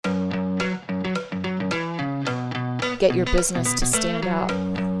get your business to stand out.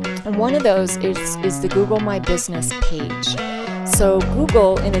 And one of those is the Google My Business page. So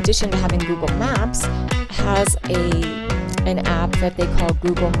Google, in addition to having Google Maps, has an app that they call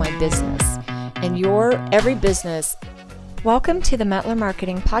Google My Business. And every business. Welcome to the Metler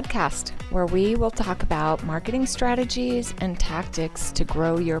Marketing Podcast, where we will talk about marketing strategies and tactics to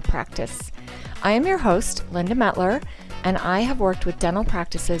grow your practice. I am your host, Linda Metler, and I have worked with dental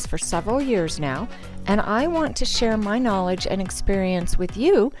practices for several years now, and I want to share my knowledge and experience with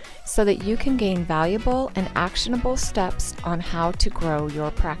you so that you can gain valuable and actionable steps on how to grow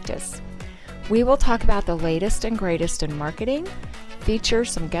your practice. We will talk about the latest and greatest in marketing, feature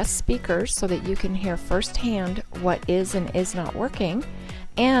some guest speakers so that you can hear firsthand what is and is not working,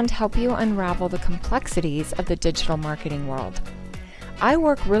 and help you unravel the complexities of the digital marketing world. I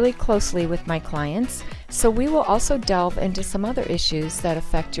work really closely with my clients, so we will also delve into some other issues that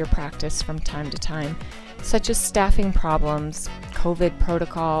affect your practice from time to time, such as staffing problems, COVID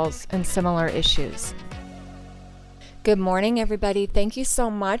protocols, and similar issues. Good morning, everybody. Thank you so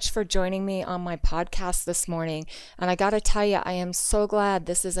much for joining me on my podcast this morning. And I got to tell you, I am so glad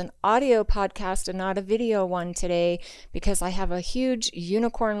this is an audio podcast and not a video one today, because I have a huge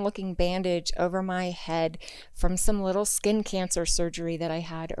unicorn-looking bandage over my head from some little skin cancer surgery that I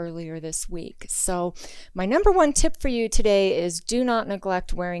had earlier this week. So my number one tip for you today is do not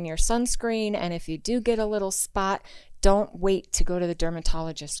neglect wearing your sunscreen. And if you do get a little spot, don't wait to go to the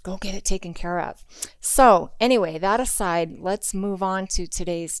dermatologist. Go get it taken care of. So anyway, that aside, let's move on to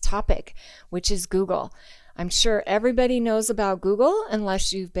today's topic, which is Google. I'm sure everybody knows about Google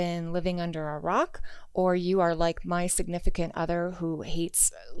unless you've been living under a rock or you are like my significant other who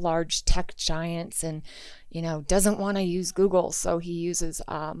hates large tech giants and, doesn't want to use Google. So he uses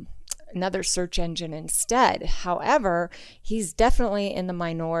another search engine instead. However, he's definitely in the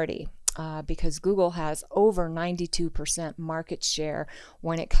minority. Because Google has over 92% market share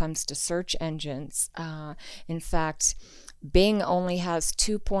when it comes to search engines. In fact, Bing only has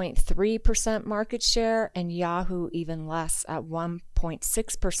 2.3% market share and Yahoo even less at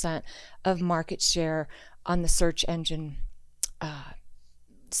 1.6% of market share on the search engine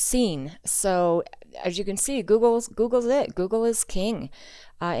scene. So as you can see, Google's it. Google is king.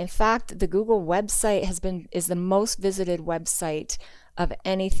 In fact, the Google website is the most visited website of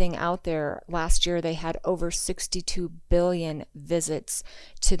anything out there. Last year, they had over 62 billion visits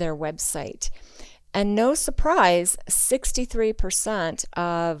to their website. And no surprise, 63%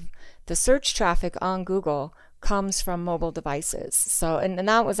 of the search traffic on Google comes from mobile devices. So, and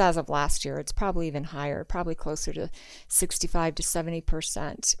that was as of last year. It's probably even higher, probably closer to 65 to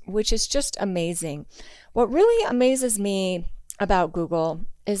 70%, which is just amazing. What really amazes me about Google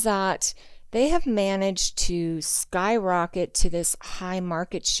is that they have managed to skyrocket to this high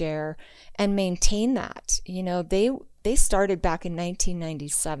market share and maintain that. They started back in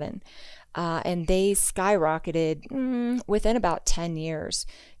 1997 and they skyrocketed within about 10 years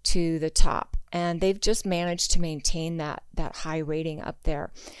to the top. And they've just managed to maintain that high rating up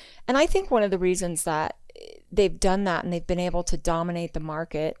there. And I think one of the reasons that they've done that and they've been able to dominate the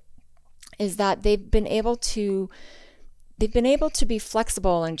market is that they've been able to be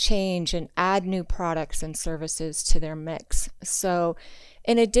flexible and change and add new products and services to their mix. So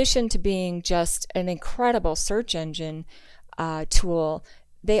in addition to being just an incredible search engine tool,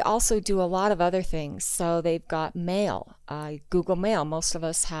 they also do a lot of other things. So they've got mail, Google Mail. Most of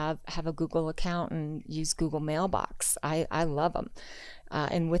us have a Google account and use Google Mailbox. I love them.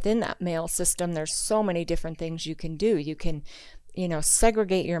 And within that mail system, there's so many different things you can do. You can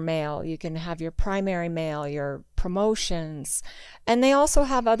segregate your mail. You can have your primary mail, your promotions, and they also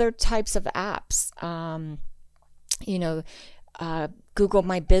have other types of apps. Google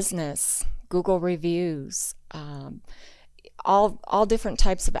My Business, Google Reviews, all different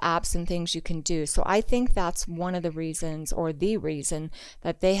types of apps and things you can do. So I think that's one of the reasons, or the reason,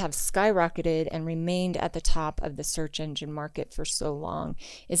 that they have skyrocketed and remained at the top of the search engine market for so long,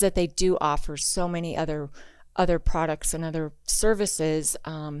 is that they do offer so many other products and other services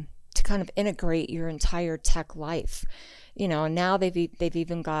to kind of integrate your entire tech life. And now they've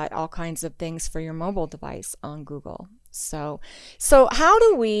even got all kinds of things for your mobile device on Google. So how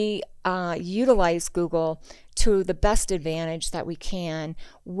do we utilize Google to the best advantage that we can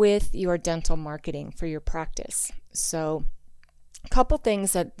with your dental marketing for your practice? So a couple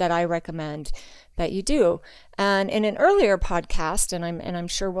things that I recommend that you do. And in an earlier podcast, and I'm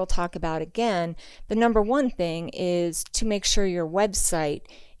sure we'll talk about again, the number one thing is to make sure your website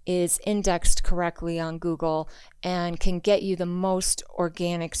is indexed correctly on Google and can get you the most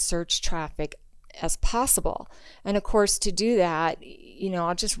organic search traffic as possible. And of course, to do that,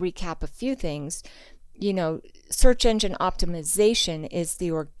 I'll just recap a few things. search engine optimization is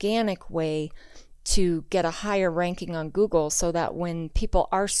the organic way to get a higher ranking on Google, so that when people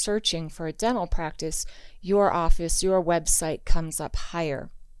are searching for a dental practice, your office, your website comes up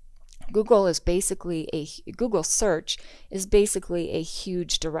higher. Google search is basically a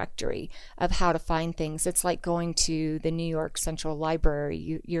huge directory of how to find things. It's like going to the New York Central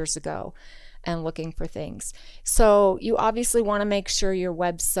Library years ago and looking for things. So you obviously want to make sure your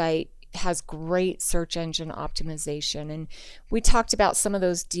website has great search engine optimization. And we talked about some of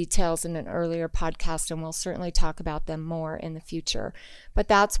those details in an earlier podcast, and we'll certainly talk about them more in the future. But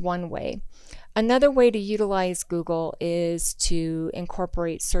that's one way. Another way to utilize Google is to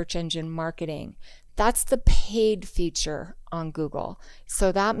incorporate search engine marketing. That's the paid feature on Google.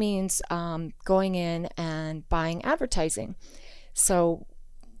 So that means going in and buying advertising. So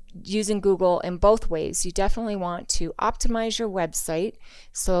using Google in both ways. You definitely want to optimize your website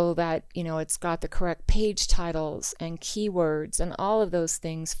so that it's got the correct page titles and keywords and all of those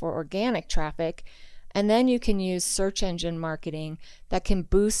things for organic traffic. And then you can use search engine marketing that can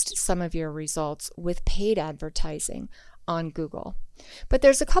boost some of your results with paid advertising on Google. But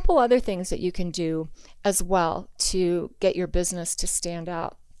there's a couple other things that you can do as well to get your business to stand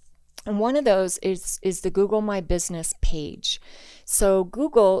out. And one of those is the Google My Business page. So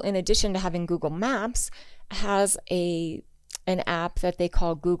Google, in addition to having Google Maps, has an app that they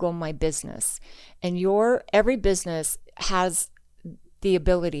call Google My Business. And every business has the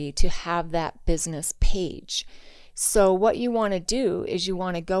ability to have that business page. So what you want to do is you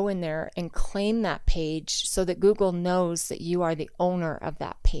want to go in there and claim that page so that Google knows that you are the owner of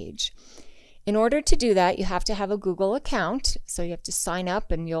that page. In order to do that, you have to have a Google account. So you have to sign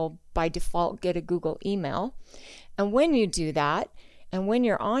up, and you'll by default get a Google email. And when you do that, and when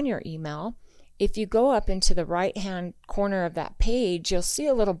you're on your email, if you go up into the right-hand corner of that page, you'll see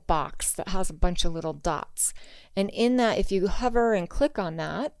a little box that has a bunch of little dots. And in that, if you hover and click on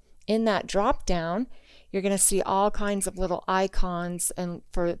that, in that drop down, you're going to see all kinds of little icons and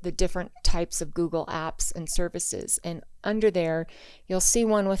for the different types of Google apps and services. And under there, you'll see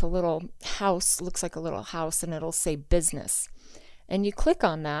one with a little house, looks like a little house, and it'll say business. And you click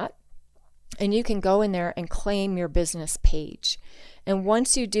on that, and you can go in there and claim your business page. And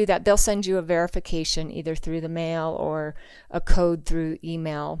once you do that, they'll send you a verification either through the mail or a code through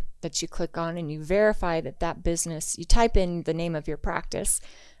email that you click on, and you verify that business, you type in the name of your practice,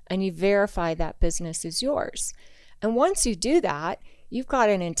 and you verify that business is yours. And once you do that, you've got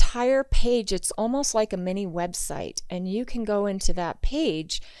an entire page. It's almost like a mini website, and you can go into that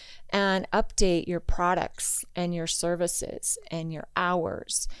page and update your products and your services and your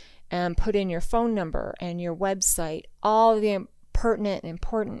hours and put in your phone number and your website, all the pertinent and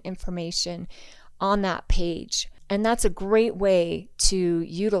important information on that page. And that's a great way to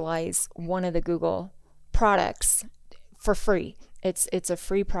utilize one of the Google products for free. It's a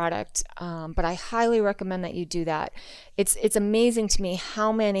free product, but I highly recommend that you do that. It's amazing to me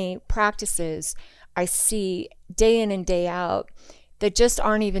how many practices I see day in and day out that just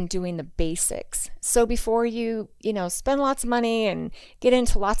aren't even doing the basics. So before you spend lots of money and get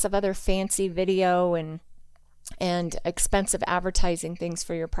into lots of other fancy video and expensive advertising things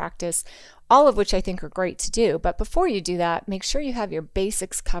for your practice, all of which I think are great to do. But before you do that, make sure you have your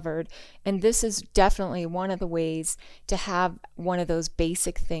basics covered. And this is definitely one of the ways to have one of those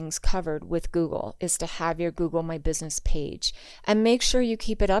basic things covered with Google, is to have your Google My Business page. And make sure you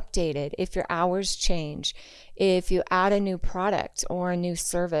keep it updated. If your hours change, if you add a new product or a new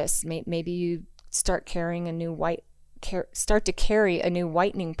service, maybe you start carrying a new start to carry a new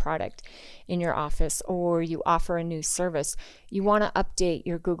whitening product in your office, or you offer a new service, you want to update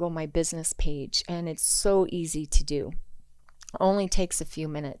your Google My Business page, and it's so easy to do. It only takes a few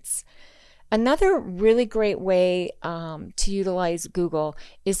minutes. Another really great way to utilize Google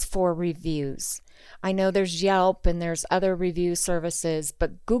is for reviews. I know there's Yelp and there's other review services,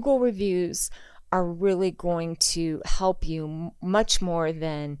 but Google reviews are really going to help you much more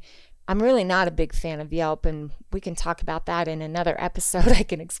than I'm really not a big fan of Yelp, and we can talk about that in another episode. I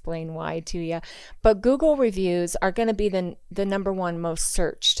can explain why to you. But Google reviews are going to be the number one most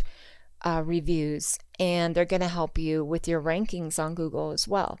searched reviews, and they're going to help you with your rankings on Google as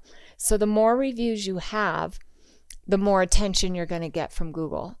well. So the more reviews you have, the more attention you're going to get from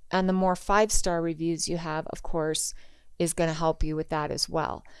Google. And the more 5-star reviews you have, of course, is going to help you with that as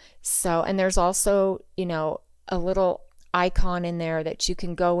well. So, and there's also, a little icon in there that you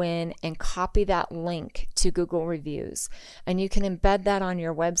can go in and copy that link to Google reviews, and you can embed that on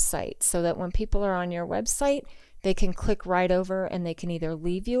your website so that when people are on your website, they can click right over and they can either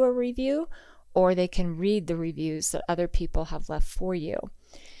leave you a review or they can read the reviews that other people have left for you.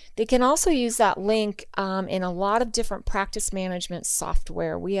 They can also use that link in a lot of different practice management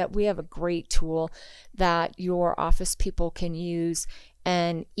software. We have a great tool that your office people can use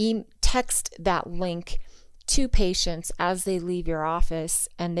and text that link to patients as they leave your office,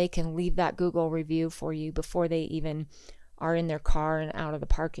 and they can leave that Google review for you before they even are in their car and out of the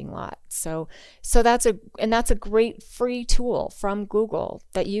parking lot. So that's a great free tool from Google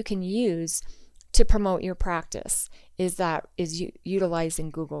that you can use to promote your practice, is utilizing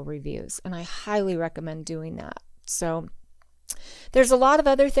Google reviews, and I highly recommend doing that. So there's a lot of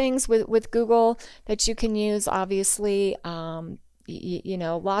other things with Google that you can use, obviously.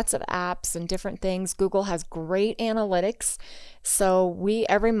 Lots of apps and different things. Google has great analytics. So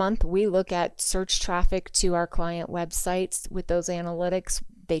every month we look at search traffic to our client websites with those analytics.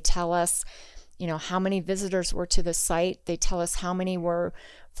 They tell us, how many visitors were to the site. They tell us how many were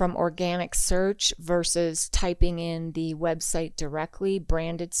from organic search versus typing in the website directly,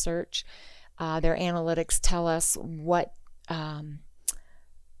 branded search. Their analytics tell us what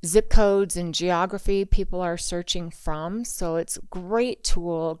zip codes and geography people are searching from. So it's a great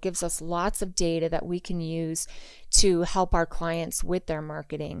tool. It gives us lots of data that we can use to help our clients with their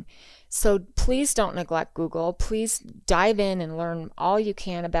marketing. So please don't neglect Google. Please dive in and learn all you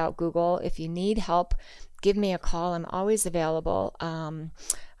can about Google. If you need help, give me a call. I'm always available.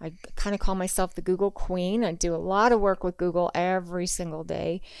 I kind of call myself the Google Queen. I do a lot of work with Google every single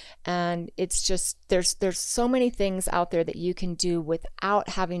day. And it's just, there's so many things out there that you can do without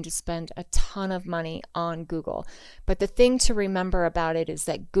having to spend a ton of money on Google. But the thing to remember about it is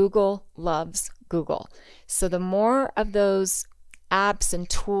that Google loves Google. So the more of those apps and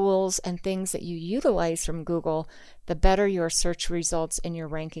tools and things that you utilize from Google, the better your search results and your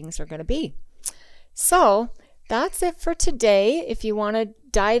rankings are going to be. So that's it for today. If you want to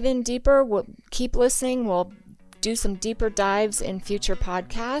dive in deeper, we'll keep listening. We'll do some deeper dives in future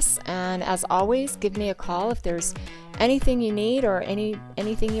podcasts. And as always, give me a call if there's anything you need or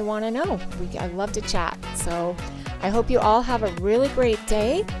anything you want to know. I love to chat. So I hope you all have a really great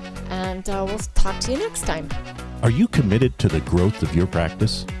day, and we'll talk to you next time. Are you committed to the growth of your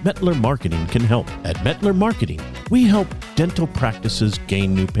practice? Mettler Marketing can help. At Mettler Marketing, we help dental practices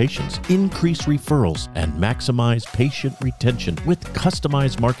gain new patients, increase referrals, and maximize patient retention with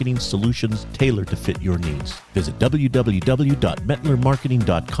customized marketing solutions tailored to fit your needs. Visit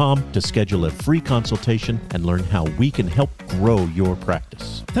www.mettlermarketing.com to schedule a free consultation and learn how we can help grow your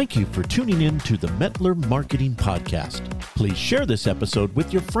practice. Thank you for tuning in to the Mettler Marketing Podcast. Please share this episode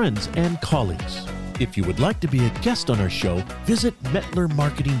with your friends and colleagues. If you would like to be a guest on our show, visit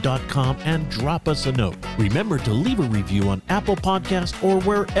mettlermarketing.com and drop us a note. Remember to leave a review on Apple Podcasts or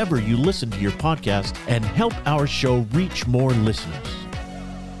wherever you listen to your podcast and help our show reach more listeners.